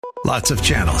Lots of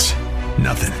channels,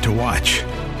 nothing to watch,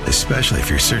 especially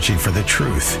if you're searching for the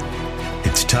truth.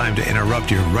 It's time to interrupt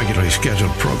your regularly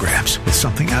scheduled programs with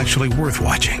something actually worth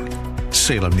watching.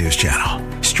 Salem News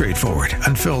Channel. Straightforward,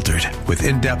 unfiltered, with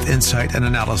in-depth insight and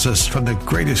analysis from the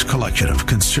greatest collection of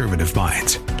conservative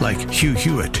minds like Hugh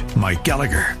Hewitt, Mike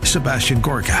Gallagher, Sebastian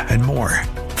Gorka, and more.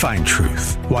 Find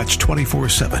truth. Watch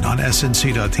 24/7 on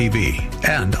snc.tv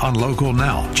and on Local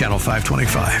Now, Channel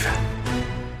 525.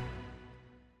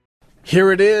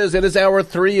 Here it is. It is hour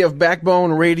 3 of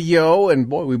Backbone Radio, and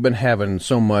boy, we've been having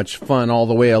so much fun all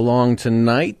the way along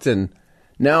tonight, and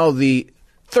now the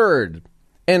third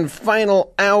and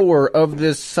final hour of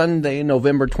this Sunday,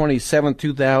 November 27th,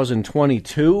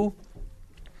 2022.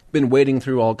 Been wading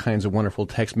through all kinds of wonderful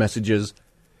text messages,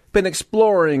 been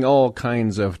exploring all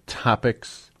kinds of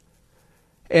topics,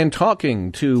 and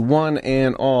talking to one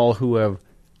and all who have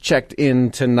checked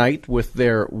in tonight with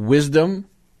their wisdom.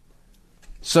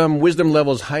 Some wisdom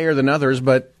levels higher than others,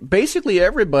 but basically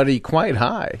everybody quite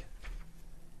high.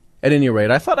 At any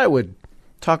rate, I thought I would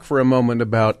talk for a moment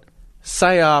about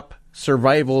PSYOP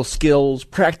survival skills,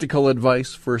 practical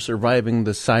advice for surviving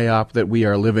the PSYOP that we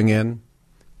are living in,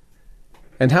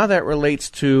 and how that relates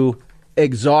to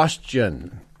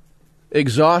exhaustion.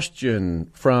 Exhaustion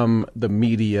from the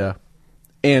media,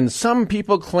 and some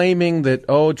people claiming that,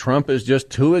 Trump is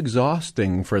just too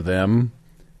exhausting for them.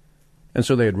 And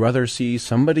so they'd rather see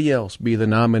somebody else be the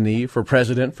nominee for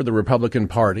president for the Republican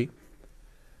Party.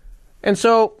 And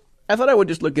so I thought I would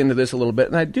just look into this a little bit.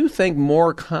 And I do think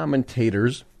more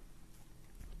commentators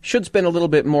should spend a little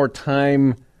bit more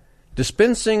time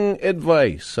dispensing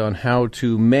advice on how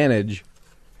to manage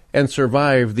and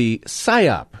survive the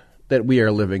PSYOP that we are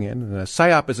living in. And a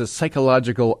PSYOP is a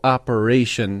psychological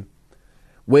operation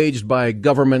waged by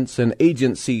governments and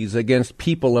agencies against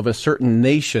people of a certain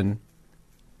nation.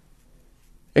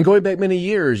 And going back many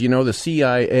years, the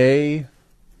CIA,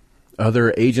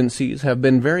 other agencies have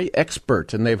been very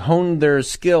expert, and they've honed their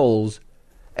skills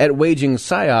at waging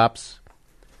PSYOPs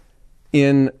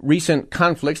in recent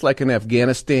conflicts like in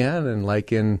Afghanistan and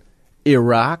like in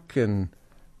Iraq and,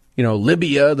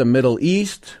 Libya, the Middle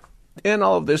East. And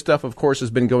all of this stuff, of course,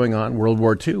 has been going on. World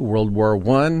War II, World War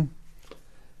I,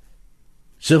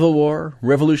 Civil War,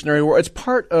 Revolutionary War. It's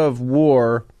part of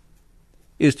war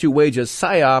is to wage a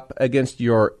PSYOP against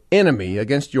your enemy,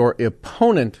 against your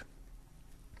opponent.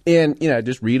 And,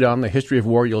 just read on the history of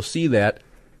war, you'll see that.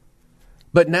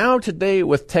 But now today,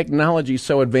 with technology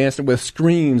so advanced and with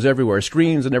screens everywhere,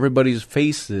 screens in everybody's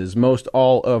faces most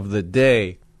all of the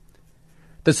day,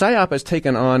 the PSYOP has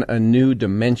taken on a new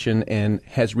dimension and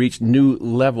has reached new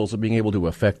levels of being able to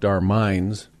affect our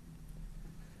minds.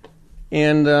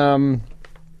 And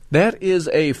that is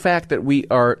a fact that we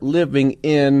are living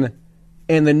in.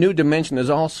 And the new dimension is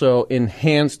also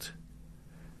enhanced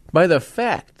by the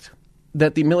fact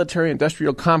that the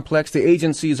military-industrial complex, the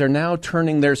agencies, are now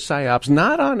turning their PSYOPs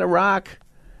not on Iraq,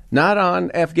 not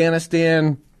on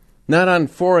Afghanistan, not on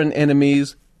foreign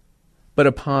enemies, but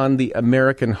upon the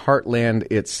American heartland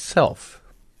itself.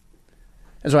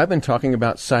 And so I've been talking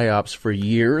about PSYOPs for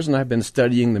years, and I've been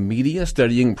studying the media,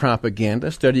 studying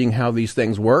propaganda, studying how these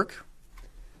things work.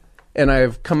 And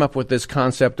I've come up with this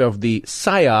concept of the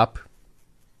PSYOP.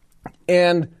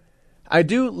 And I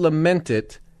do lament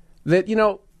it that,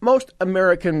 most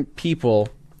American people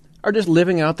are just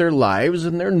living out their lives,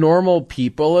 and they're normal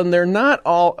people, and they're not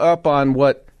all up on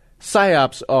what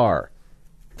PSYOPs are.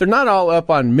 They're not all up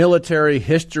on military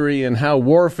history and how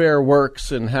warfare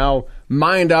works and how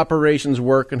mind operations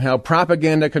work and how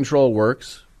propaganda control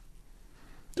works.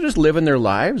 They're just living their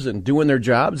lives and doing their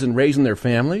jobs and raising their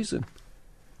families and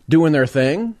doing their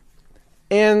thing.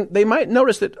 And they might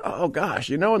notice that,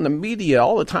 in the media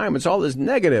all the time, it's all this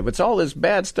negative, it's all this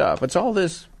bad stuff, it's all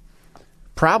this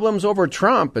problems over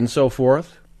Trump and so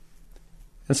forth.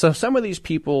 And so some of these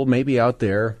people maybe out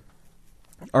there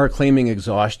are claiming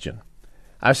exhaustion.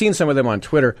 I've seen some of them on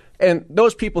Twitter, and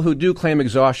those people who do claim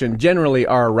exhaustion generally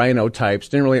are rhino types,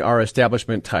 generally are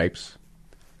establishment types,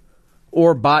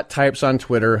 or bot types on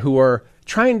Twitter who are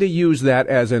trying to use that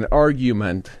as an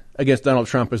argument against Donald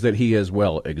Trump is that he is,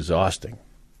 exhausting.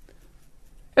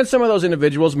 And some of those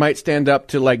individuals might stand up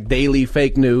to daily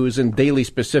fake news and daily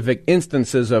specific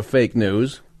instances of fake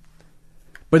news.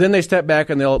 But then they step back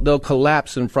and they'll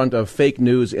collapse in front of fake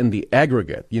news in the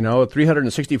aggregate.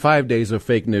 365 days of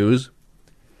fake news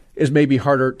is maybe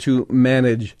harder to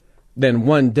manage than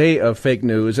 1 day of fake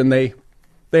news. And they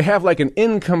have an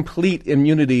incomplete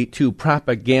immunity to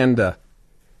propaganda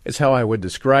is how I would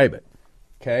describe it.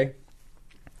 Okay?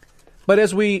 But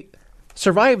as we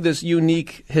survive this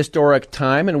unique historic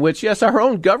time in which, yes, our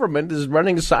own government is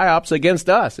running PSYOPs against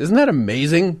us, isn't that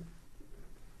amazing?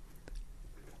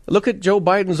 Look at Joe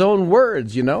Biden's own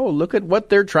words, Look at what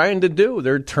they're trying to do.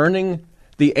 They're turning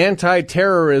the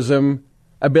anti-terrorism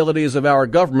abilities of our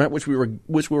government,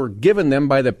 which were given them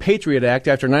by the Patriot Act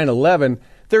after 9/11,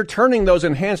 they're turning those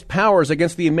enhanced powers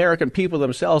against the American people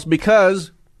themselves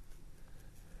because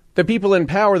the people in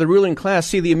power, the ruling class,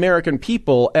 see the American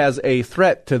people as a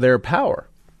threat to their power.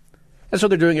 And so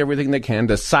they're doing everything they can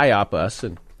to psyop us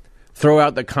and throw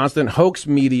out the constant hoax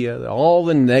media, all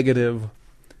the negative,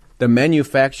 the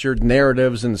manufactured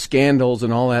narratives and scandals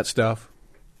and all that stuff.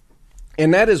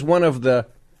 And that is one of the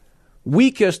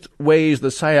weakest ways the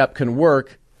psyop can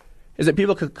work, is that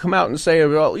people could come out and say,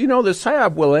 well, the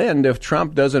psyop will end if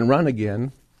Trump doesn't run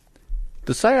again.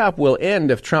 The psyop will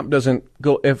end if Trump doesn't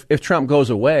go, if Trump goes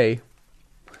away.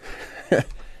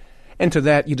 And to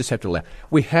that, you just have to laugh.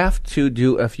 We have to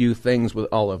do a few things with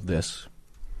all of this.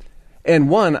 And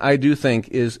one, I do think,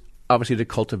 is obviously to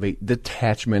cultivate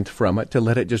detachment from it, to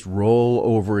let it just roll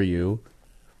over you,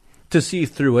 to see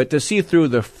through it, to see through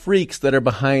the freaks that are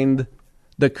behind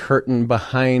the curtain,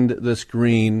 behind the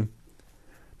screen,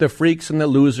 the freaks and the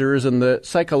losers and the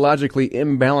psychologically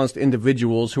imbalanced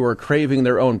individuals who are craving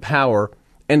their own power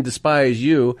and despise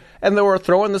you, and they are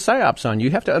throwing the psyops on you.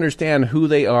 You have to understand who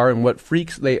they are and what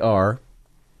freaks they are.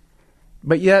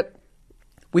 But yet,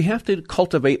 we have to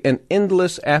cultivate an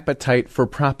endless appetite for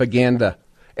propaganda,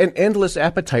 an endless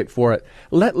appetite for it.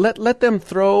 Let them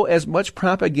throw as much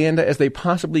propaganda as they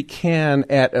possibly can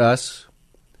at us,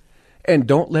 and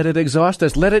don't let it exhaust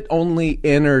us. Let it only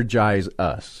energize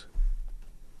us.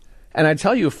 And I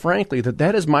tell you frankly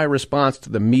that is my response to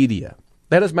the media.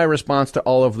 That is my response to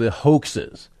all of the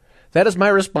hoaxes. That is my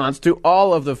response to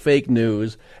all of the fake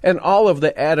news and all of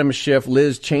the Adam Schiff,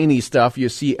 Liz Cheney stuff you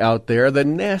see out there, the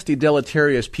nasty,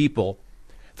 deleterious people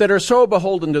that are so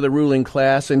beholden to the ruling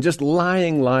class and just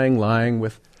lying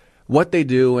with what they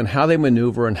do and how they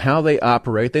maneuver and how they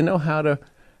operate. They know how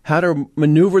to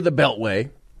maneuver the Beltway.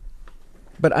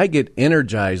 But I get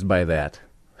energized by that.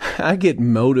 I get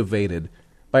motivated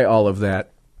by all of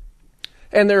that.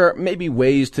 And there are maybe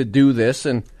ways to do this.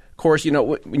 And, of course,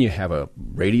 when you have a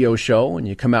radio show and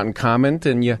you come out and comment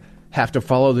and you have to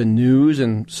follow the news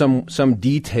and some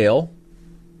detail,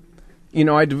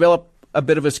 I develop a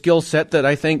bit of a skill set that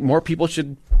I think more people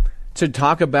should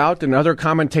talk about than other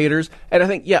commentators. And I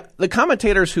think, the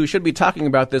commentators who should be talking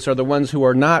about this are the ones who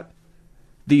are not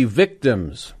the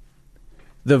victims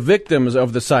of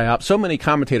the psyop. So many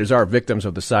commentators are victims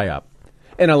of the psyop.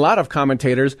 And a lot of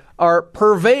commentators are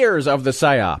purveyors of the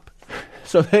psyop.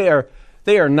 So they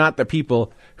are not the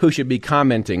people who should be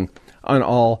commenting on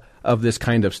all of this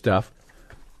kind of stuff.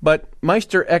 But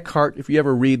Meister Eckhart, if you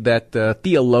ever read that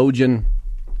theologian,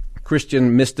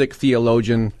 Christian mystic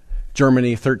theologian,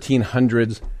 Germany,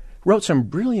 1300s, wrote some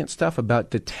brilliant stuff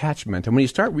about detachment. And when you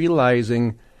start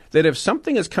realizing that if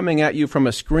something is coming at you from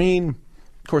a screen,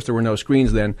 of course there were no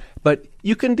screens then, but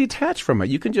you can detach from it.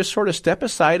 You can just sort of step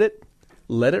aside it,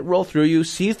 let it roll through you,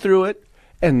 see through it,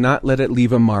 and not let it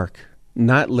leave a mark,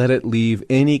 not let it leave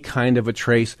any kind of a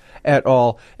trace at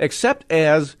all, except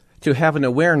as to have an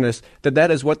awareness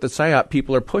that is what the psyop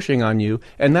people are pushing on you,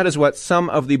 and that is what some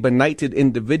of the benighted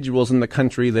individuals in the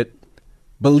country that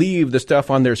believe the stuff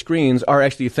on their screens are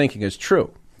actually thinking is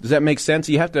true. Does that make sense?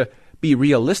 You have to be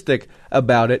realistic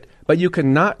about it, but you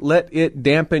cannot let it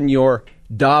dampen your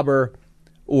dauber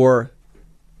or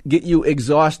get you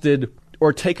exhausted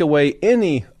or take away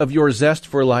any of your zest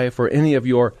for life or any of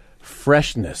your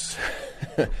freshness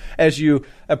as you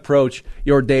approach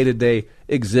your day-to-day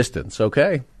existence,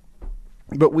 okay?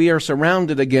 But we are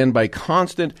surrounded again by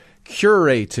constant,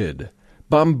 curated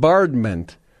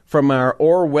bombardment from our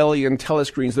Orwellian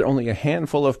telescreens that only a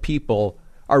handful of people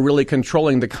are really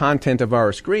controlling the content of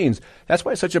our screens. That's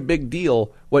why it's such a big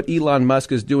deal what Elon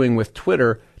Musk is doing with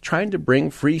Twitter, trying to bring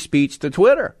free speech to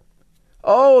Twitter.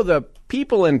 Oh, the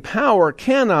people in power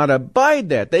cannot abide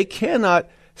that. They cannot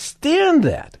stand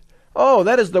that. Oh,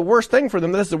 that is the worst thing for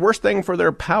them. That is the worst thing for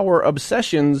their power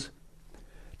obsessions,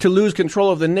 to lose control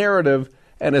of the narrative.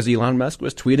 And as Elon Musk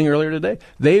was tweeting earlier today,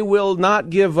 they will not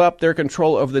give up their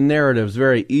control of the narratives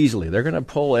very easily. They're going to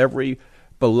pull every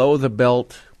below the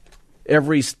belt,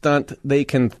 every stunt they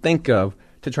can think of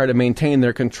to try to maintain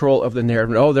their control of the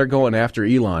narrative. Oh, they're going after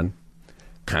Elon.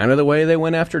 Kind of the way they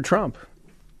went after Trump.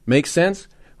 Makes sense?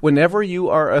 Whenever you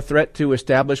are a threat to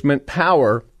establishment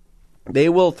power, they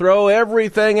will throw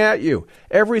everything at you,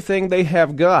 everything they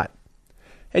have got.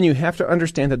 And you have to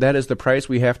understand that is the price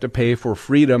we have to pay for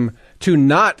freedom to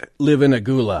not live in a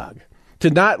gulag, to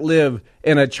not live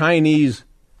in a Chinese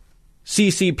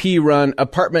CCP-run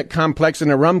apartment complex in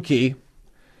Urumqi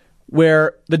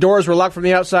where the doors were locked from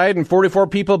the outside and 44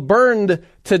 people burned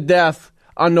to death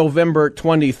on November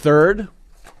 23rd,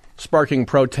 sparking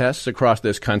protests across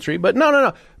this country. But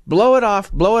no. Blow it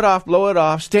off, blow it off, blow it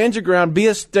off. Stand your ground, be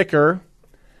a sticker.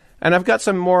 And I've got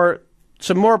some more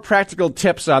practical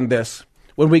tips on this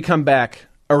when we come back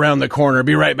around the corner.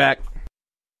 Be right back.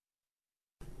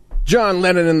 John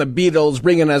Lennon and the Beatles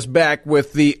bringing us back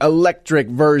with the electric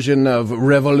version of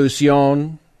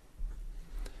Revolution.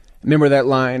 Remember that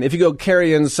line? If you go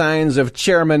carrying signs of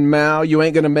Chairman Mao, you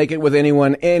ain't going to make it with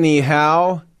anyone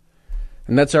anyhow.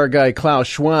 And that's our guy Klaus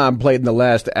Schwab played in the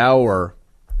last hour.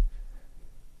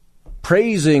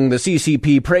 Praising the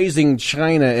CCP, praising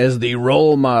China as the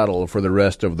role model for the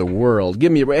rest of the world.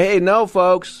 Give me a break. Hey, no,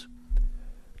 folks.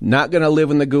 Not going to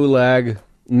live in the gulag.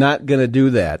 Not going to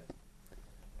do that.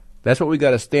 That's what we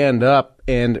got to stand up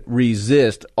and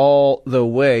resist all the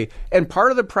way. And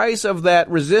part of the price of that,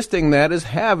 resisting that, is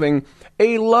having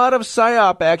a lot of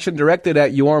psyop action directed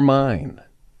at your mind.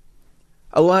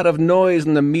 A lot of noise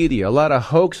in the media, a lot of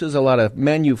hoaxes, a lot of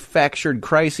manufactured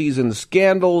crises and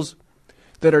scandals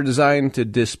that are designed to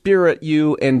dispirit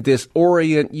you and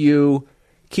disorient you,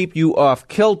 keep you off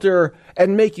kilter,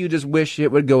 and make you just wish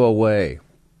it would go away.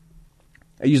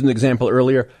 I used an example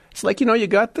earlier. It's like, you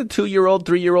got the 2-year-old,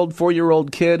 3-year-old,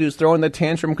 4-year-old kid who's throwing the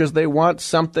tantrum because they want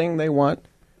something. They want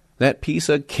that piece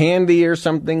of candy or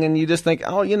something, and you just think,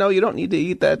 you don't need to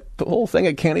eat that whole thing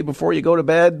of candy before you go to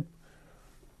bed.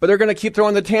 But they're going to keep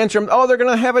throwing the tantrum. They're going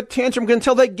to have a tantrum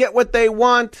until they get what they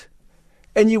want.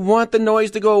 And you want the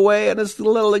noise to go away, and it's a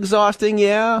little exhausting,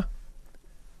 yeah.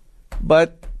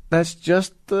 But that's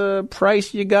just the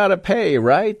price you got to pay,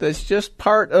 right? That's just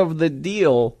part of the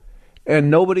deal. And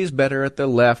nobody's better at the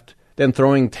left than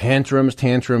throwing tantrums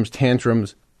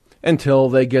until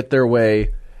they get their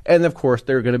way. And, of course,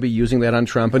 they're going to be using that on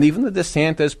Trump. And even the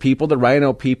DeSantis people, the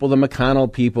Rhino people, the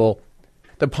McConnell people,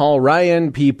 the Paul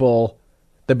Ryan people,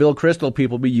 the Bill Kristol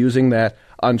people be using that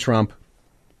on Trump.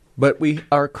 But we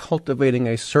are cultivating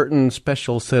a certain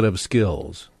special set of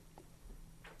skills.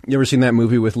 You ever seen that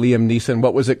movie with Liam Neeson?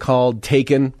 What was it called?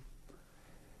 Taken?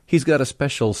 He's got a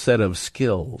special set of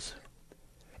skills.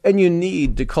 And you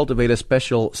need to cultivate a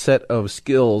special set of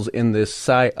skills in this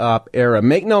PSYOP era.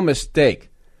 Make no mistake,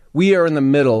 we are in the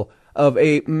middle of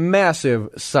a massive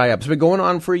PSYOP. It's been going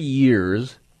on for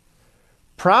years,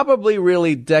 probably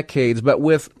really decades, but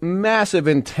with massive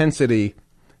intensity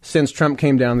since Trump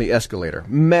came down the escalator.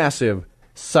 Massive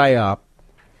PSYOP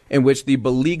in which the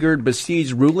beleaguered,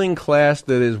 besieged ruling class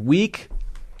that is weak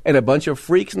and a bunch of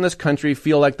freaks in this country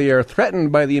feel like they are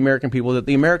threatened by the American people, that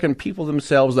the American people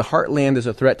themselves, the heartland, is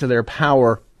a threat to their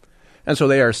power. And so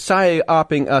they are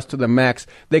PSYOPing us to the max.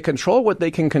 They control what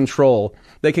they can control.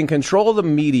 They can control the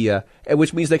media,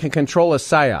 which means they can control a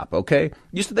PSYOP, okay?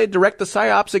 Used to they direct the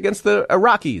PSYOPs against the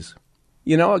Iraqis,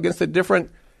 against the different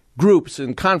groups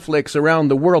and conflicts around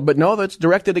the world. But no, that's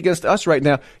directed against us right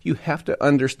now. You have to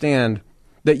understand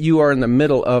that you are in the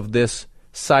middle of this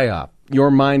PSYOP. Your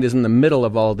mind is in the middle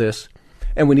of all this,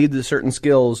 and we need the certain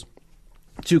skills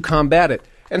to combat it.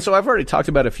 And so I've already talked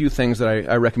about a few things that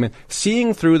I recommend.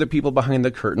 Seeing through the people behind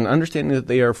the curtain, understanding that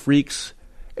they are freaks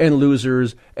and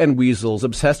losers and weasels,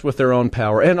 obsessed with their own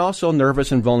power, and also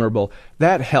nervous and vulnerable.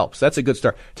 That helps. That's a good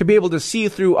start. To be able to see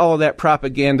through all of that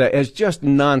propaganda as just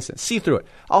nonsense. See through it.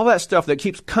 All that stuff that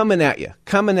keeps coming at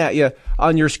you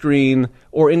on your screen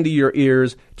or into your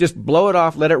ears. Just blow it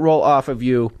off, let it roll off of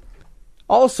you.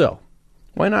 Also,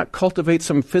 why not cultivate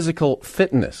some physical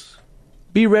fitness?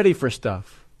 Be ready for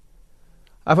stuff.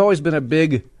 I've always been a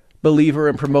big believer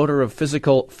and promoter of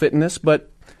physical fitness,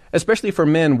 but especially for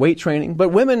men, weight training, but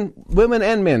women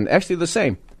and men, actually the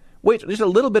same. Just a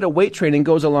little bit of weight training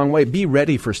goes a long way. Be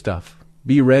ready for stuff.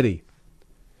 Be ready.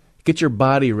 Get your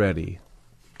body ready.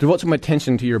 Devote some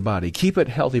attention to your body. Keep it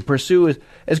healthy. Pursue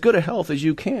as good a health as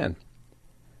you can.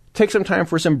 Take some time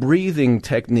for some breathing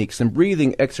techniques, some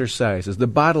breathing exercises, the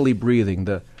bodily breathing,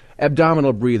 the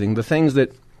abdominal breathing, the things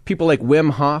that people like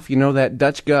Wim Hof, that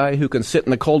Dutch guy who can sit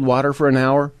in the cold water for an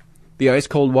hour, the ice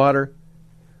cold water,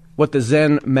 what the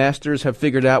Zen masters have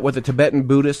figured out, what the Tibetan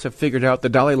Buddhists have figured out, the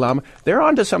Dalai Lama, they're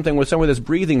onto something with some of this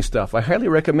breathing stuff. I highly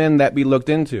recommend that be looked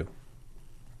into.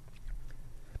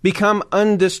 Become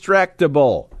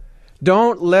undistractable.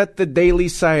 Don't let the daily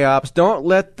psyops, don't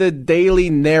let the daily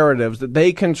narratives that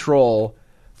they control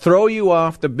throw you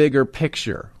off the bigger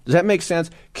picture. Does that make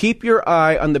sense? Keep your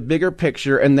eye on the bigger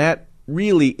picture, and that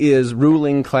really is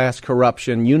ruling class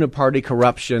corruption, uniparty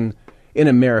corruption in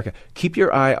America. Keep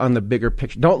your eye on the bigger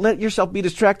picture. Don't let yourself be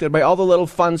distracted by all the little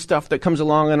fun stuff that comes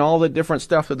along and all the different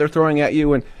stuff that they're throwing at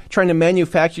you and trying to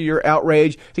manufacture your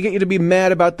outrage to get you to be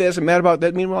mad about this and mad about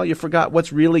that. Meanwhile, you forgot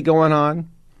what's really going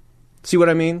on. See what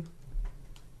I mean?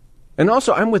 And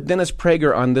also, I'm with Dennis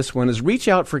Prager on this one, is reach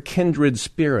out for kindred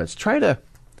spirits. Try to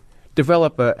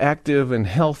develop an active and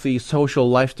healthy social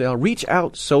lifestyle. Reach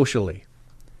out socially.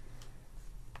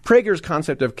 Prager's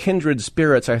concept of kindred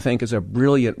spirits, I think, is a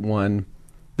brilliant one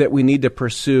that we need to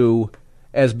pursue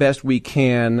as best we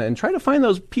can and try to find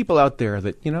those people out there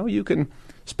that, you can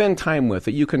spend time with,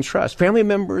 that you can trust. Family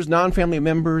members, non-family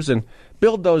members, and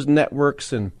build those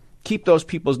networks and keep those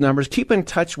people's numbers. Keep in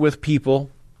touch with people.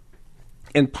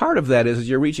 And part of that is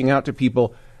you're reaching out to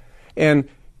people, and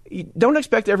you don't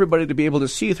expect everybody to be able to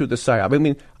see through the psyop. I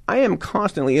mean, I am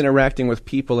constantly interacting with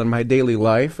people in my daily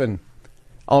life and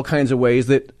all kinds of ways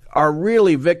that are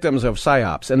really victims of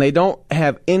psyops, and they don't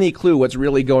have any clue what's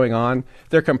really going on.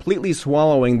 They're completely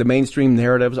swallowing the mainstream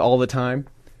narratives all the time.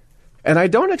 And I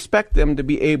don't expect them to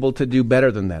be able to do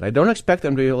better than that. I don't expect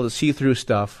them to be able to see through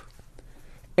stuff.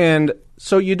 And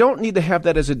so you don't need to have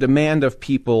that as a demand of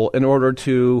people in order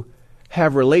to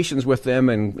have relations with them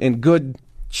and good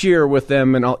cheer with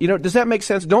them and all. Does that make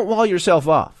sense? Don't wall yourself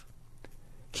off.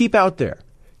 Keep out there.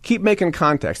 Keep making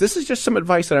contacts. This is just some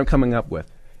advice that I'm coming up with.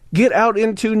 Get out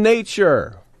into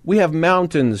nature. We have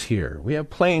mountains here. We have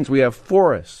plains. We have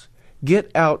forests.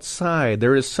 Get outside.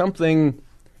 There is something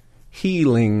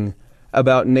healing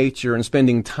about nature and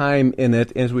spending time in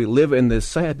it. As we live in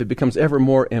this psyop, it becomes ever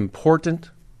more important.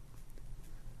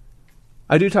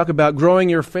 I do talk about growing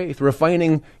your faith,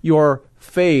 refining your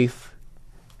faith.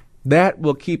 That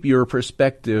will keep your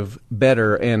perspective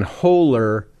better and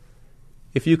wholer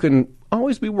if you can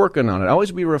always be working on it,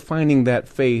 always be refining that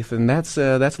faith, and that's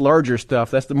larger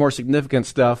stuff. That's the more significant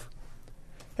stuff,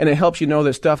 and it helps you know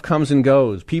that stuff comes and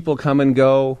goes. People come and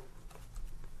go.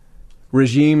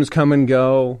 Regimes come and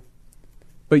go.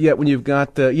 But yet when you've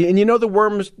got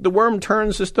the worm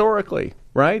turns historically,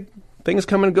 right? Things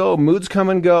come and go, moods come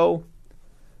and go.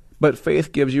 But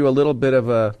faith gives you a little bit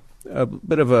of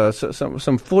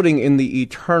some footing in the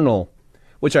eternal,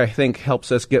 which I think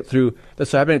helps us get through the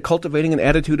cyber and cultivating an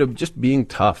attitude of just being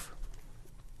tough.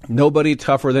 Nobody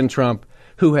tougher than Trump,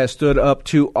 who has stood up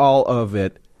to all of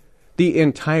it. The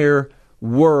entire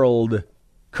world,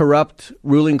 corrupt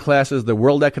ruling classes, the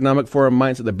World Economic Forum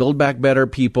mindset, the Build Back Better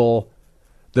people,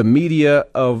 the media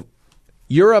of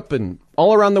Europe and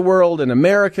all around the world, and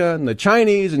America and the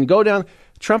Chinese, and go down.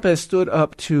 Trump has stood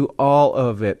up to all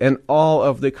of it, and all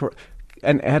of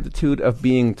an attitude of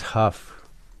being tough.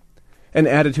 An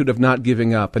attitude of not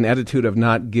giving up, an attitude of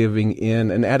not giving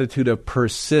in, an attitude of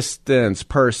persistence.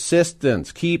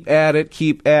 Keep at it,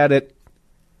 keep at it.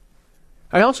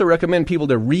 I also recommend people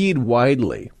to read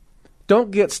widely. Don't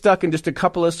get stuck in just a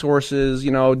couple of sources.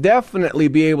 Definitely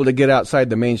be able to get outside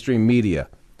the mainstream media.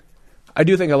 I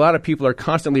do think a lot of people are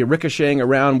constantly ricocheting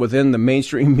around within the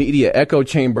mainstream media echo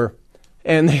chamber,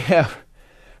 and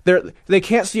they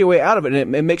can't see a way out of it,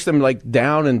 and it makes them like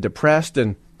down and depressed,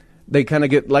 and they kind of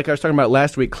get, like I was talking about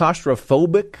last week,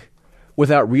 claustrophobic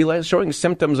without realizing, showing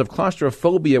symptoms of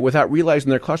claustrophobia without realizing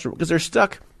they're claustrophobic, because they're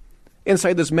stuck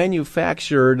inside this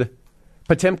manufactured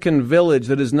Potemkin village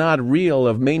that is not real,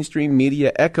 of mainstream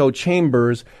media echo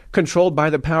chambers controlled by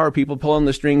the power people pulling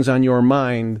the strings on your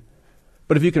mind.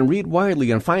 But if you can read widely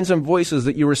and find some voices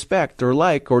that you respect or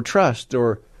like or trust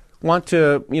or want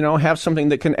to, have something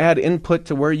that can add input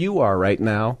to where you are right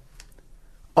now,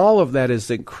 all of that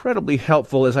is incredibly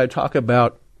helpful as I talk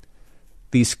about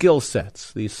these skill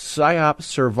sets, these psyop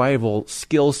survival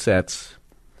skill sets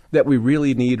that we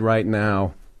really need right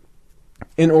now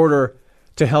in order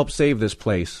to help save this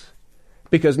place.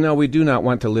 Because, no, we do not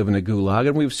want to live in a gulag,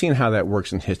 and we've seen how that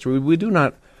works in history. We do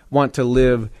not want to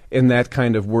live in that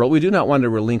kind of world. We do not want to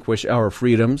relinquish our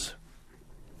freedoms.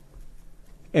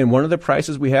 And one of the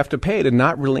prices we have to pay to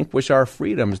not relinquish our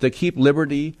freedoms, to keep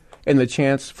liberty and the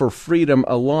chance for freedom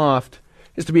aloft,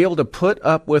 is to be able to put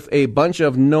up with a bunch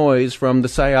of noise from the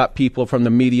psyop people, from the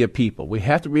media people. We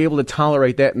have to be able to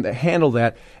tolerate that and to handle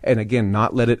that, and again,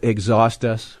 not let it exhaust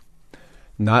us,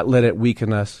 not let it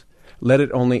weaken us, let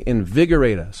it only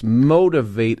invigorate us,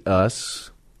 motivate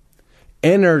us,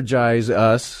 energize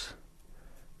us.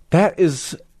 That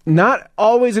is not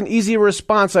always an easy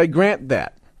response, I grant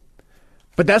that.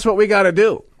 But that's what we got to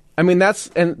do. I mean,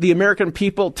 and the American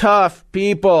people, tough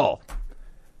people.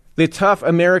 The tough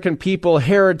American people,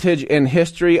 heritage and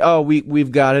history,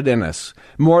 we've got it in us.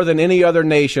 More than any other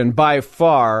nation, by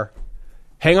far.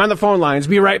 Hang on the phone lines.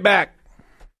 Be right back.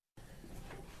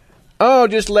 Oh,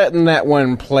 just letting that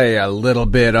one play a little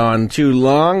bit on too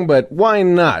long, but why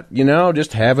not?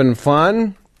 Just having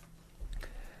fun.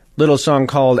 Little song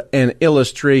called An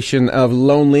Illustration of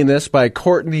Loneliness by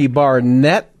Courtney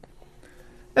Barnett.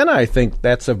 And I think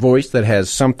that's a voice that has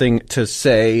something to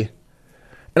say.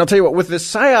 And I'll tell you what, with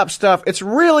this PSYOP stuff, it's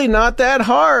really not that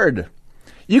hard.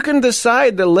 You can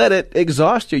decide to let it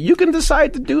exhaust you. You can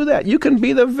decide to do that. You can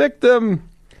be the victim.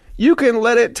 You can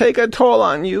let it take a toll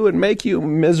on you and make you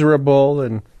miserable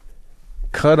and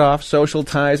cut off social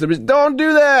ties. Don't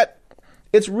do that.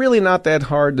 It's really not that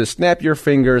hard to snap your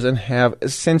fingers and have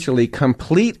essentially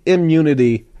complete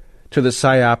immunity to the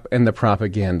PSYOP and the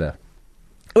propaganda.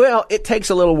 Well, it takes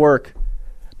a little work,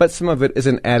 but some of it is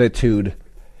an attitude.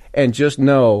 And just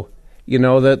know,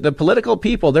 that the political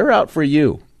people, they're out for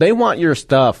you. They want your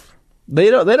stuff. They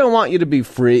don't want you to be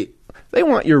free. They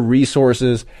want your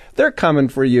resources. They're coming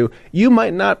for you. You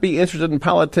might not be interested in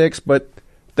politics, but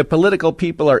the political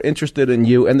people are interested in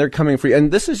you, and they're coming for you.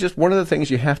 And this is just one of the things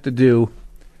you have to do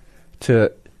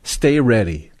to stay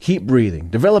ready, keep breathing,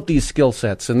 develop these skill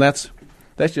sets. And that's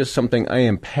just something I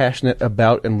am passionate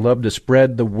about and love to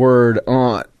spread the word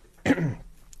on.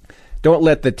 Don't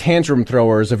let the tantrum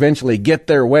throwers eventually get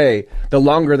their way. The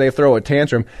longer they throw a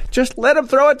tantrum, just let them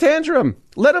throw a tantrum.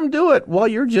 Let them do it while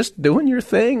you're just doing your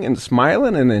thing and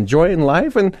smiling and enjoying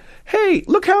life. And hey,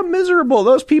 look how miserable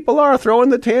those people are throwing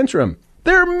the tantrum.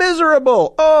 They're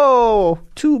miserable. Oh,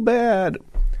 too bad.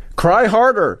 Cry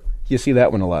harder. You see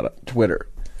that one a lot on Twitter.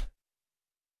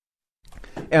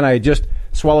 And I just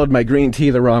swallowed my green tea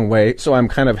the wrong way, so I'm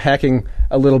kind of hacking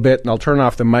a little bit, and I'll turn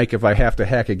off the mic if I have to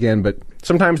hack again, but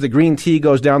sometimes the green tea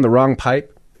goes down the wrong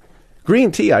pipe.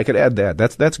 Green tea, I could add that.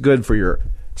 That's good for your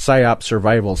PSYOP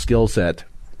survival skill set.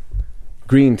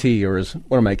 Green tea, or as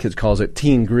one of my kids calls it,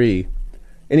 teen gree.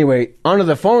 Anyway, onto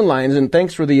the phone lines, and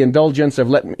thanks for the indulgence of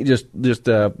letting me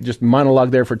just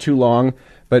monologue there for too long.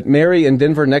 But Mary in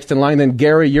Denver next in line, then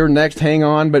Gary, you're next, hang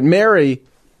on. But Mary,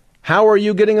 how are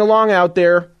you getting along out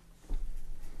there?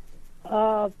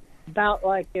 About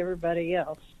like everybody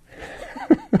else.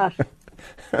 I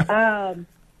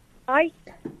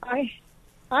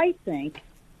think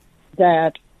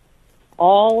that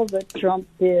all that Trump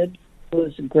did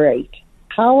was great.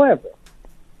 However,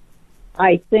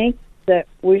 I think that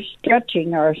we're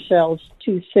stretching ourselves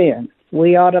too thin.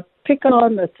 We ought to pick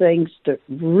on the things that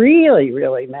really,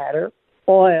 really matter,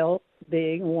 oil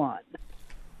being one,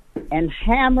 and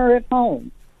hammer it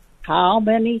home how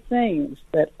many things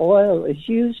that oil is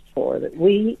used for that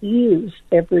we use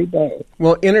every day.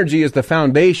 Well, energy is the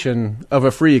foundation of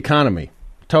a free economy,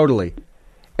 totally.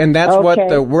 And that's Okay. what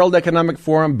the World Economic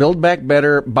Forum, Build Back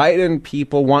Better, Biden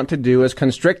people want to do, is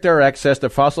constrict our access to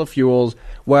fossil fuels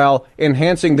while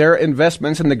enhancing their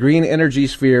investments in the green energy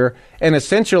sphere and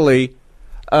essentially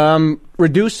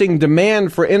reducing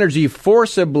demand for energy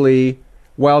forcibly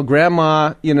while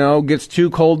grandma, gets too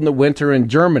cold in the winter in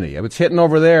Germany. If it's hitting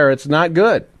over there, it's not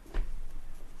good.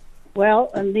 Well,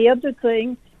 and the other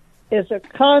thing is a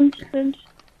constant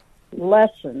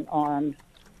lesson on,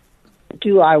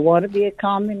 do I want to be a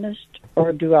communist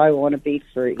or do I want to be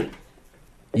free?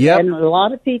 Yep. And a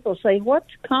lot of people say, what's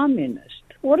communist?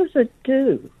 What does it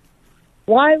do?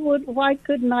 Why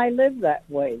couldn't I live that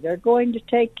way? They're going to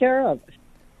take care of us.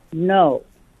 No,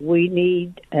 we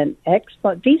need an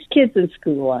these kids in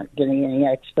school aren't getting any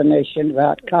explanation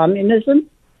about communism.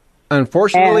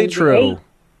 Unfortunately, and true.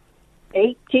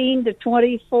 18 to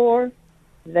 24,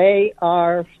 they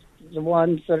are the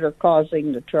ones that are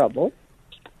causing the trouble.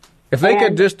 If they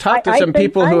could just talk to some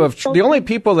people who have... The only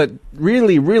people that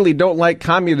really, really don't like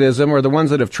communism are the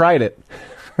ones that have tried it.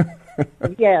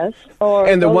 Yes, or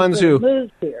and the those ones that who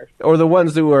moved here. Or the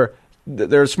ones who are...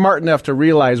 They're smart enough to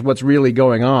realize what's really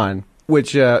going on,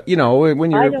 which,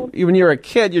 when you're a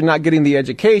kid, you're not getting the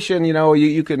education,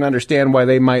 you can understand why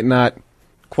they might not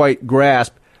quite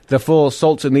grasp the full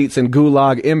Solzhenitsyn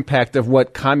gulag impact of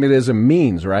what communism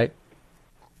means, right?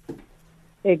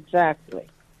 Exactly.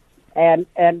 And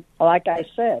like I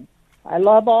said, I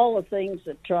love all the things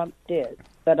that Trump did,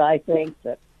 but I think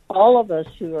that all of us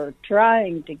who are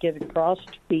trying to get across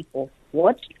to people,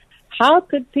 how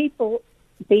could people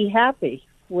be happy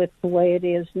with the way it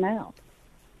is now?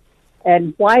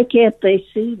 And why can't they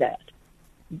see that?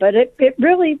 But it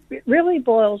really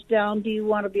boils down, do you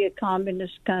want to be a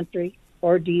communist country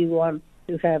or do you want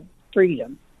to have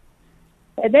freedom?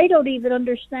 And they don't even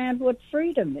understand what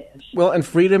freedom is. Well, and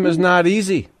freedom is not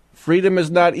easy. Freedom is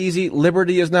not easy.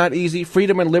 Liberty is not easy.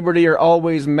 Freedom and liberty are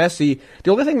always messy.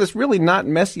 The only thing that's really not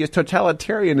messy is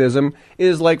totalitarianism,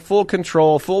 is like full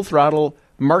control, full throttle,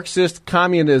 Marxist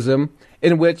communism,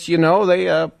 in which,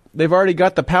 they've already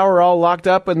got the power all locked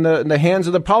up in the hands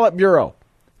of the Politburo.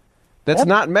 That's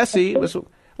not messy. It was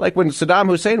like when Saddam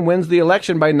Hussein wins the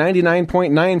election by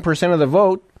 99.9% of the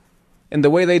vote, and the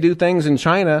way they do things in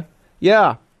China,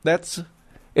 it's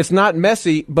not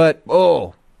messy, but,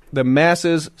 the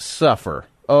masses suffer.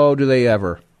 Oh, do they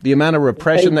ever. The amount of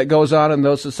repression that goes on in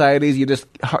those societies,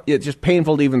 it's just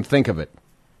painful to even think of it.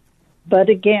 But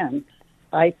again,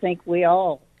 I think we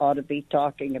all ought to be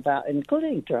talking about,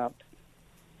 including Trump.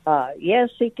 Yes,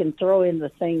 he can throw in the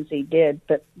things he did,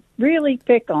 but really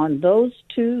pick on those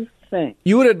two things.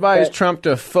 You would advise Trump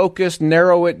to focus,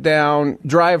 narrow it down,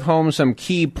 drive home some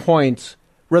key points,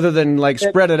 rather than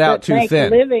spread it out too thin.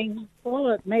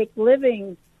 Make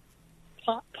living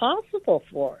possible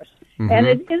for us. Mm-hmm. And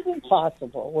it isn't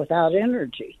possible without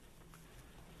energy.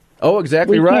 Oh,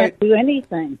 exactly right. We can't do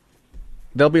anything.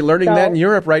 They'll be learning that in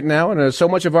Europe right now, and so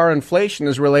much of our inflation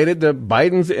is related to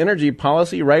Biden's energy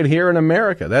policy right here in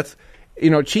America. That's,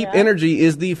 cheap energy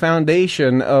is the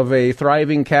foundation of a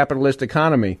thriving capitalist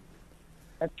economy.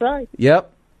 That's right. Yep.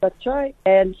 That's right.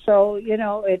 And so,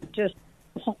 it just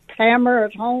hammer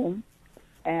it home,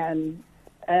 and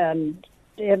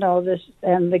this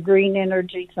and the green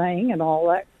energy thing and all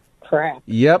that crap.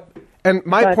 Yep. And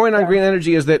my point on green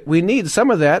energy is that we need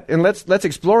some of that, and let's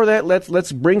explore that.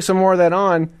 Let's bring some more of that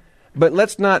on, but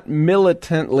let's not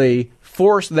militantly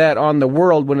force that on the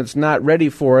world when it's not ready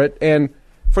for it. And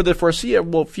for the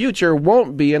foreseeable future,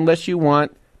 won't be unless you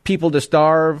want people to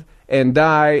starve and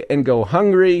die and go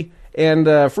hungry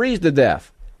and freeze to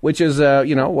death, which is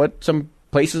what some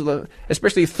places,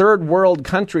 especially third world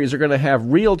countries, are going to have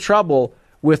real trouble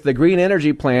with the green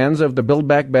energy plans of the Build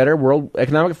Back Better World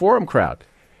Economic Forum crowd.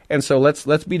 And so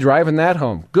let's be driving that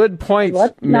home. Good points,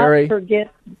 Mary.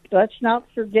 Let's not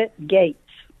forget Gates.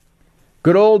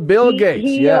 Good old Bill Gates.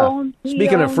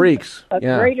 Speaking of freaks, a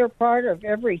greater part of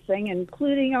everything,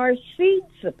 including our seed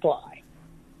supply.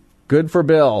 Good for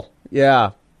Bill.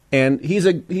 Yeah, and he's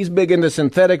big into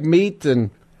synthetic meat, and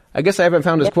I guess I haven't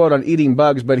found his quote on eating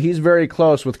bugs, but he's very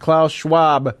close with Klaus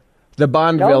Schwab, the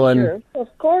Bond villain. Sure.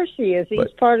 Of course he is.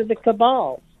 He's part of the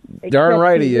cabal. Darn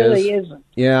right he is. Really isn't.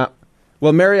 Yeah.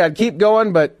 Well, Mary, I'd keep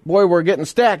going, but boy, we're getting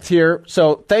stacked here.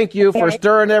 So thank you for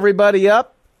stirring everybody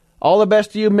up. All the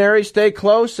best to you, Mary. Stay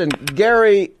close. And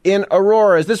Gary in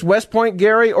Aurora. Is this West Point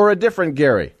Gary or a different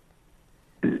Gary?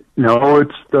 No,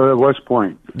 it's the West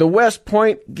Point. The West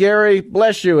Point Gary.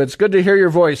 Bless you. It's good to hear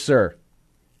your voice, sir.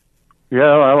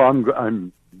 Yeah, well,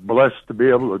 I'm blessed to be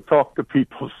able to talk to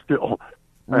people still.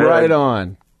 Right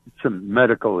on. Some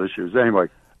medical issues. Anyway.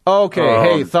 Okay,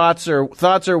 hey, thoughts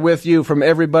are with you from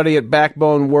everybody at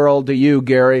Backbone World to you,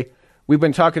 Gary. We've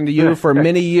been talking to you for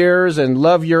many years and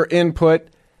love your input.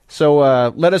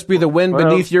 So let us be the wind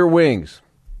beneath your wings.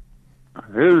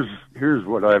 Here's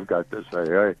what I've got to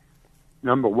say.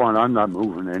 Number one, I'm not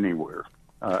moving anywhere.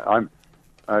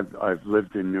 I've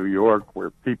lived in New York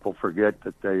where people forget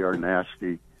that they are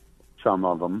nasty, some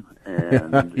of them,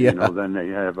 and then they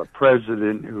have a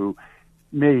president who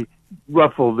may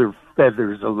ruffle their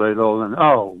feathers a little, and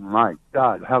oh my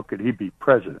God, how could he be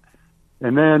president?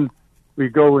 And then we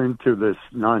go into this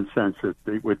nonsense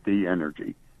with the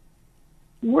energy.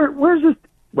 Where's it?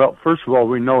 Well, first of all,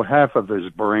 we know half of his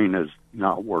brain is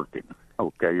not working,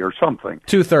 or something.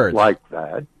 2/3 like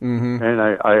that. Mm-hmm. And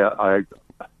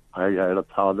I had a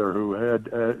father who had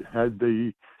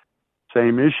the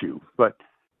same issue, but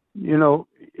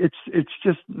it's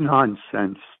just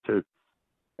nonsense to.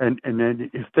 And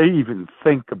then if they even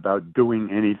think about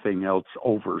doing anything else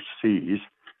overseas,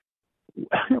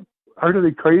 are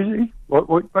they crazy?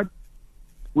 What?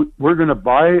 We're going to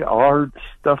buy our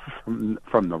stuff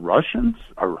from the Russians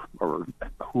or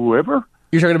whoever?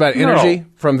 You're talking about energy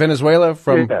from Venezuela,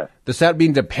 from the South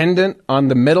being dependent on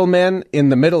the middlemen in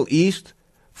the Middle East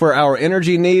for our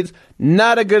energy needs?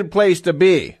 Not a good place to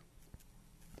be.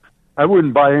 I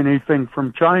wouldn't buy anything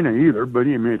from China either, but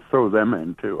you may throw them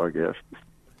in too, I guess.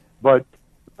 But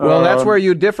well, that's where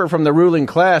you differ from the ruling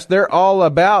class. They're all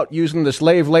about using the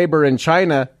slave labor in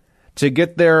China to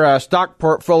get their stock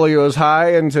portfolios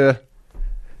high and to,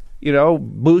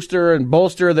 booster and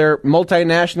bolster their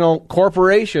multinational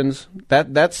corporations.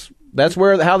 That's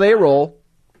how they roll.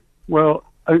 Well,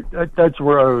 that's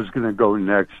where I was going to go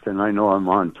next, and I know I'm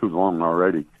on too long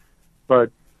already. But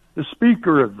the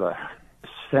Speaker of the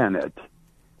Senate,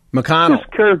 McConnell. This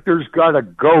character's got to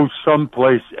go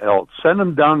someplace else. Send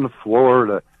him down to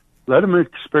Florida. Let him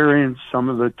experience some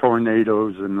of the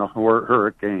tornadoes and the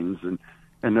hurricanes and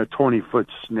the 20-foot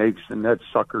snakes, and that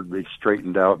sucker be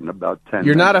straightened out in about 10 minutes.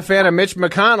 You're not a fan of Mitch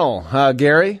McConnell,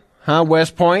 Gary?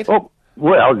 West Point? Oh,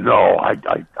 well, no.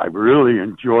 I really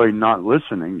enjoy not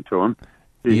listening to him.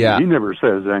 He never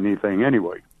says anything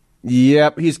anyway.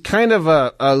 Yep, he's kind of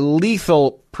a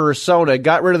lethal persona.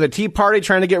 Got rid of the Tea Party,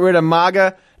 trying to get rid of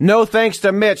MAGA. No thanks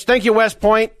to Mitch. Thank you, West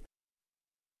Point.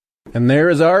 And there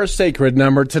is our sacred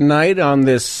number tonight on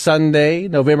this Sunday,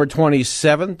 November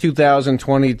 27th,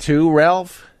 2022.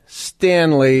 Ralph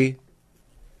Stanley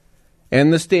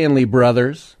and the Stanley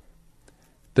Brothers.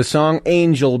 The song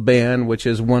Angel Band, which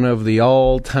is one of the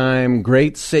all-time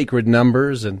great sacred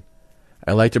numbers, and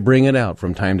I like to bring it out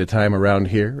from time to time around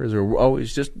here, as we're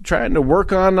always just trying to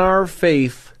work on our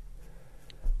faith,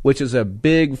 which is a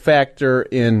big factor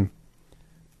in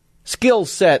skill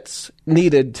sets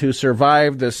needed to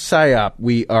survive the psyop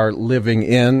we are living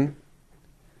in.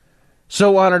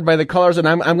 So honored by the callers, and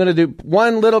I'm going to do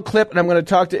one little clip, and I'm going to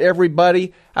talk to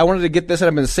everybody. I wanted to get this, and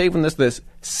I've been saving this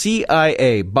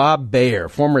CIA, Bob Baer,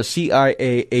 former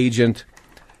CIA agent.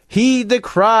 He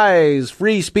decries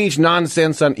free speech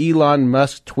nonsense on Elon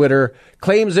Musk's Twitter,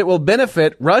 claims it will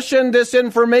benefit Russian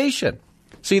disinformation.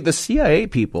 See, the CIA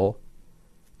people,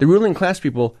 the ruling class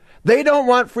people, they don't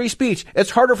want free speech.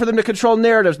 It's harder for them to control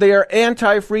narratives. They are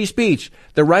anti-free speech.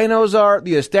 The rhinos are,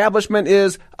 the establishment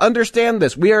is. Understand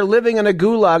this. We are living in a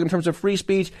gulag in terms of free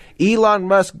speech. Elon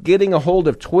Musk getting a hold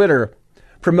of Twitter,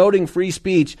 promoting free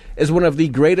speech, is one of the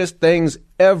greatest things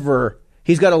ever.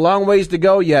 He's got a long ways to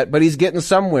go yet, but he's getting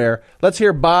somewhere. Let's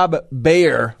hear Bob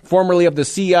Baer, formerly of the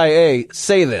CIA,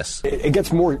 say this. It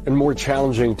gets more and more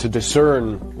challenging to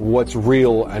discern what's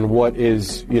real and what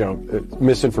is,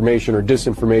 misinformation or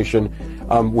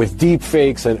disinformation with deep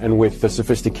fakes and with the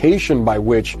sophistication by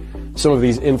which some of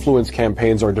these influence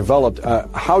campaigns are developed.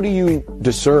 How do you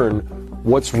discern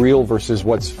what's real versus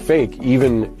what's fake,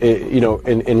 even,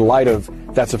 in light of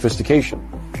that sophistication?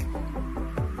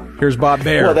 Here's Bob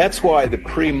Baer. Well, that's why the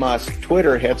pre-Musk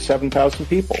Twitter had 7,000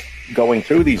 people going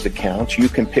through these accounts. You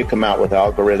can pick them out with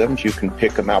algorithms. You can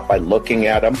pick them out by looking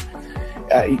at them.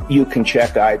 You can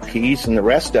check IPs and the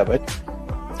rest of it,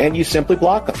 and you simply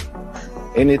block them.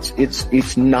 And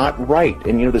it's not right.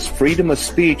 And, this freedom of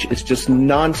speech is just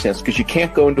nonsense, because you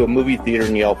can't go into a movie theater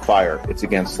and yell fire. It's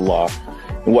against the law.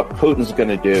 And what Putin's going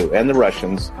to do, and the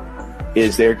Russians,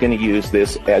 is they're going to use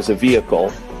this as a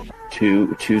vehicle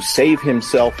to save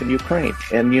himself in Ukraine.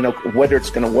 And, whether it's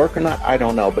going to work or not, I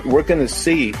don't know. But we're going to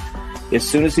see, as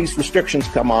soon as these restrictions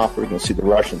come off, we're going to see the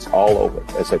Russians all over,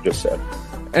 as I just said.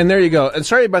 And there you go. And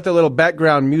sorry about the little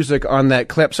background music on that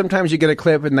clip. Sometimes you get a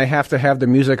clip and they have to have the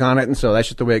music on it, and so that's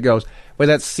just the way it goes. But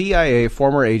that's CIA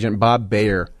former agent Bob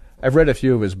Baer. I've read a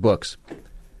few of his books.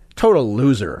 Total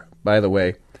loser, by the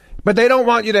way. But they don't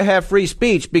want you to have free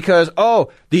speech because,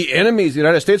 the enemies of the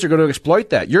United States are going to exploit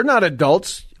that. You're not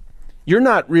adults. You're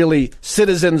not really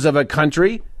citizens of a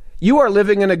country. You are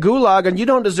living in a gulag, and you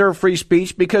don't deserve free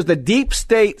speech because the deep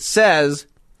state says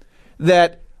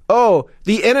that,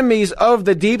 the enemies of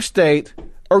the deep state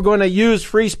are going to use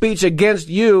free speech against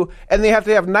you, and they have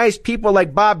to have nice people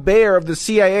like Bob Baer of the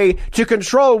CIA to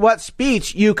control what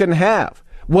speech you can have,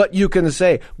 what you can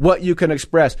say, what you can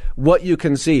express, what you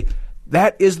can see.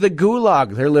 That is the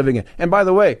gulag they're living in. And by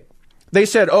the way, they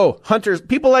said, Hunter's,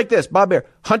 people like this, Bob Baer,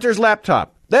 Hunter's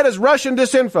laptop. That is Russian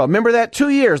disinfo. Remember that? 2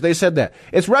 years they said that.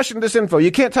 It's Russian disinfo.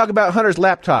 You can't talk about Hunter's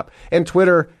laptop. And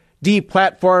Twitter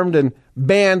deplatformed and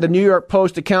banned the New York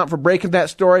Post account for breaking that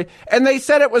story. And they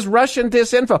said it was Russian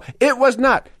disinfo. It was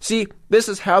not. See, this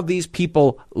is how these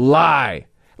people lie.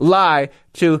 Lie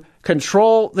to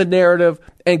control the narrative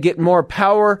and get more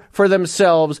power for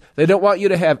themselves. They don't want you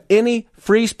to have any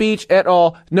free speech at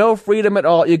all, no freedom at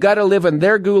all. You got to live in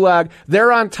their gulag.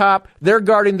 They're on top. They're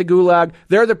guarding the gulag.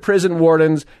 They're the prison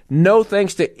wardens. No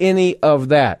thanks to any of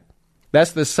that.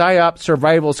 That's the PSYOP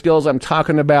survival skills I'm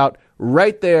talking about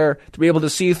right there, to be able to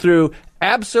see through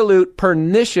absolute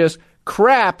pernicious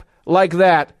crap like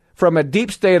that from a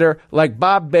deep stater like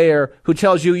Bob Baer, who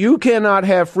tells you you cannot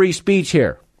have free speech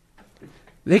here.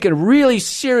 They can really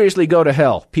seriously go to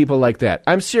hell, people like that.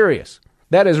 I'm serious.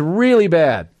 That is really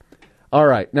bad. All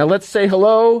right, now let's say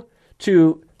hello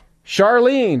to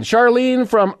Charlene. Charlene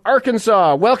from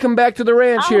Arkansas. Welcome back to the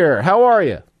ranch here. How are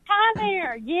you? Hi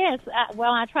there. Yes.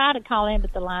 I try to call in,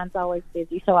 but the line's always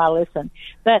busy, so I listen.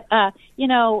 But, I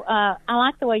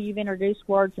like the way you've introduced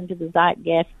words into the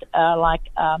zeitgeist, like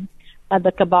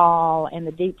the cabal and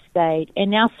the deep state,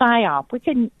 and now PSYOP. We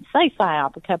couldn't say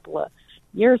PSYOP a couple of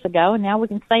years ago, and now we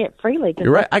can say it freely.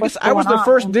 You're right. I guess I was the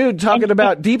first dude talking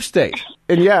about deep state,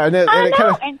 and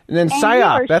then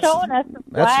PSYOP.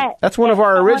 That's one of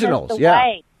our originals.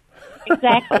 Way.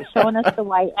 Exactly, showing us the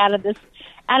way out of this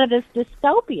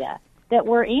dystopia that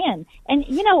we're in. And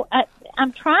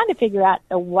I'm trying to figure out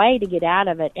a way to get out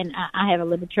of it. And I have a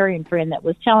libertarian friend that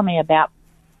was telling me about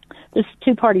this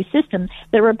two-party system.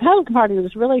 The Republican Party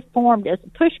was really formed as a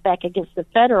pushback against the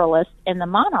Federalists and the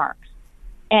monarchs.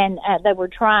 And they were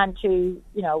trying to,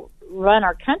 run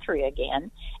our country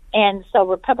again. And so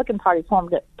Republican Party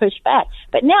formed to push back.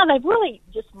 But now they've really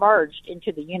just merged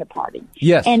into the Uniparty.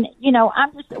 Yes. And,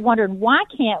 I'm just wondering, why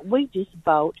can't we just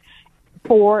vote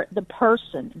for the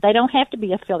person. They don't have to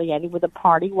be affiliated with a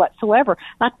party whatsoever,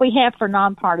 like we have for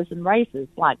nonpartisan races,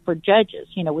 like for judges.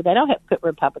 You know, they don't have to put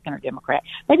Republican or Democrat.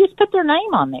 They just put their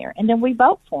name on there, and then we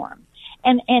vote for them.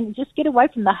 And just get away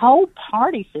from the whole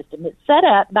party system that's set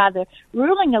up by the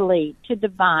ruling elite to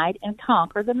divide and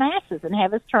conquer the masses and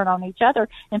have us turn on each other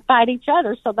and fight each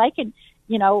other so they can,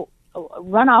 you know,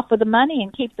 run off with the money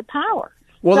and keep the power.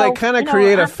 Well, so, they kind of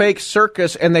create a fake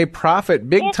circus, and they profit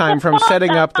big time from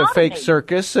setting up the fake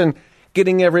circus and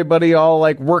getting everybody all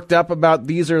like worked up about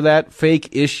these or that fake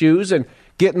issues and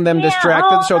getting them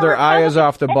distracted so their eye is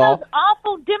off the ball. Those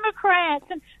awful Democrats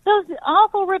and those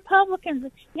awful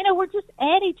Republicans, you know, we're just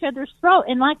at each other's throat.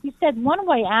 And like you said, one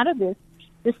way out of this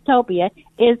dystopia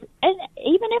is, and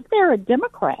even if they're a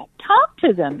Democrat, talk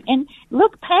to them and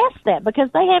look past that, because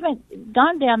they haven't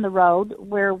gone down the road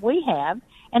where we have,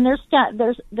 and they're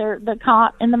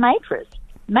caught in the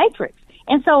matrix.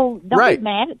 And so don't be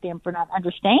mad at them for not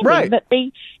understanding, but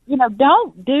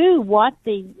don't do what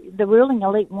the ruling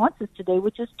elite wants us to do,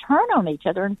 which is turn on each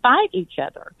other and fight each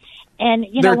other. And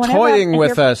they're toying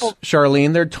with us,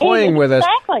 Charlene. They're toying with us,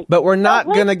 but we're not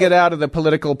going to get out of the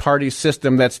political party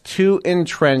system that's too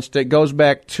entrenched. It goes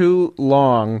back too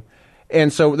long,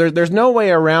 and so there's no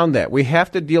way around that. We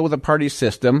have to deal with the party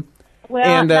system. Well,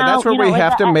 and that's where we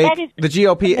have to make the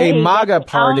GOP a MAGA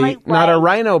party, not a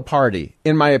rhino party,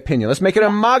 in my opinion. Let's make it a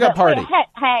MAGA party.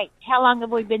 Hey, how long have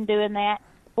we been doing that?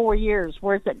 4 years.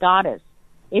 Where's it got us?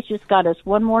 It's just got us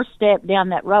one more step down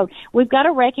that road. We've got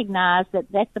to recognize that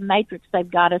that's the matrix they've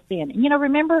got us in. And, you know,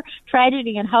 remember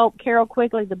Tragedy and Hope, Carol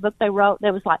Quigley, the book they wrote,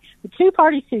 that was like, the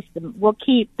two-party system will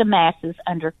keep the masses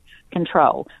under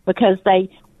control because they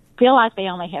feel like they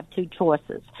only have two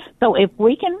choices. So if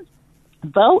we can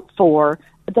vote for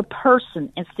the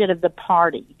person instead of the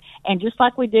party, and just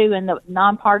like we do in the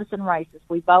nonpartisan races,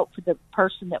 we vote for the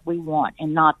person that we want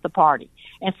and not the party.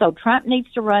 And so Trump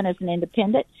needs to run as an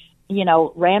independent. You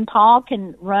know, Rand Paul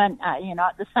can run,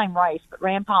 not the same race, but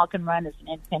Rand Paul can run as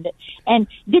an independent. And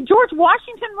did George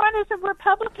Washington run as a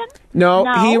Republican? No,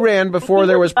 he ran before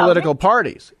there was political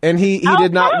parties. And he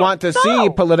did not want to see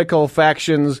political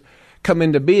factions come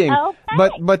into being. Okay.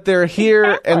 But they're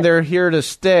here and they're here to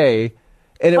stay.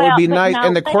 And it would be nice.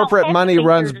 And the corporate money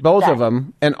runs both of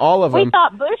them and all of them.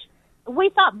 We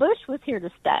thought Bush was here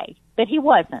to stay, but he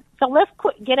wasn't. So let's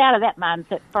get out of that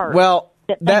mindset first. Well,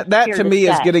 that to me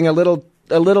is getting a little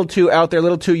too out there, a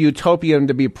little too utopian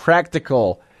to be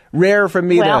practical. Rare for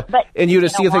me to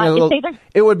see a thing a little.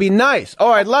 It would be nice.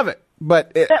 Oh, I'd love it,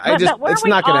 but it's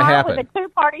not going to happen. With the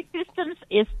two-party systems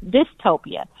is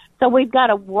dystopia. So we've got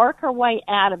to work our way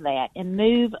out of that and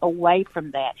move away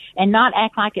from that and not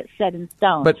act like it's set in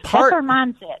stone. But that's our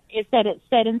mindset, is that it's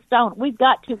set in stone. We've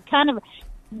got to kind of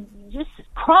just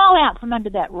crawl out from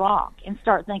under that rock and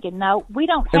start thinking, no, we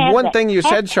don't have that. And one thing you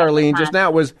said, Charlene, just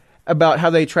now was about how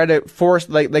they try to force,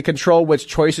 they control which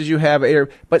choices you have.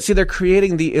 But see, they're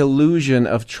creating the illusion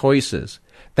of choices.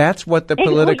 That's what the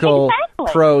political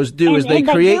pros do, is they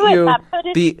create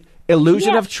the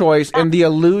illusion of choice and the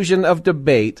illusion of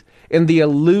debate and the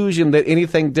illusion that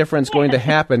anything different is going to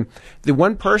happen. The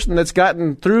one person that's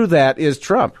gotten through that is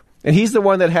Trump. And he's the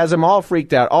one that has them all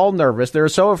freaked out, all nervous. They're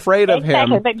so afraid of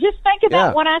him. But just think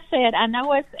about what I said. I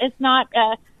know it's not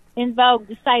in vogue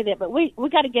to say that, but we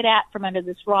got to get out from under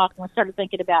this rock and we started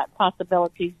thinking about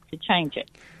possibilities to change it.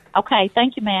 Okay,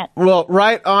 thank you, Matt. Well,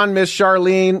 right on, Miss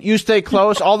Charlene. You stay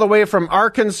close all the way from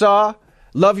Arkansas.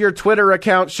 Love your Twitter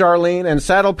account, Charlene. And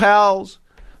Saddle Pals,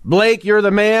 Blake, you're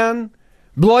the man.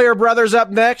 Bloyer Brothers up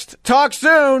next. Talk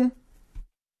soon.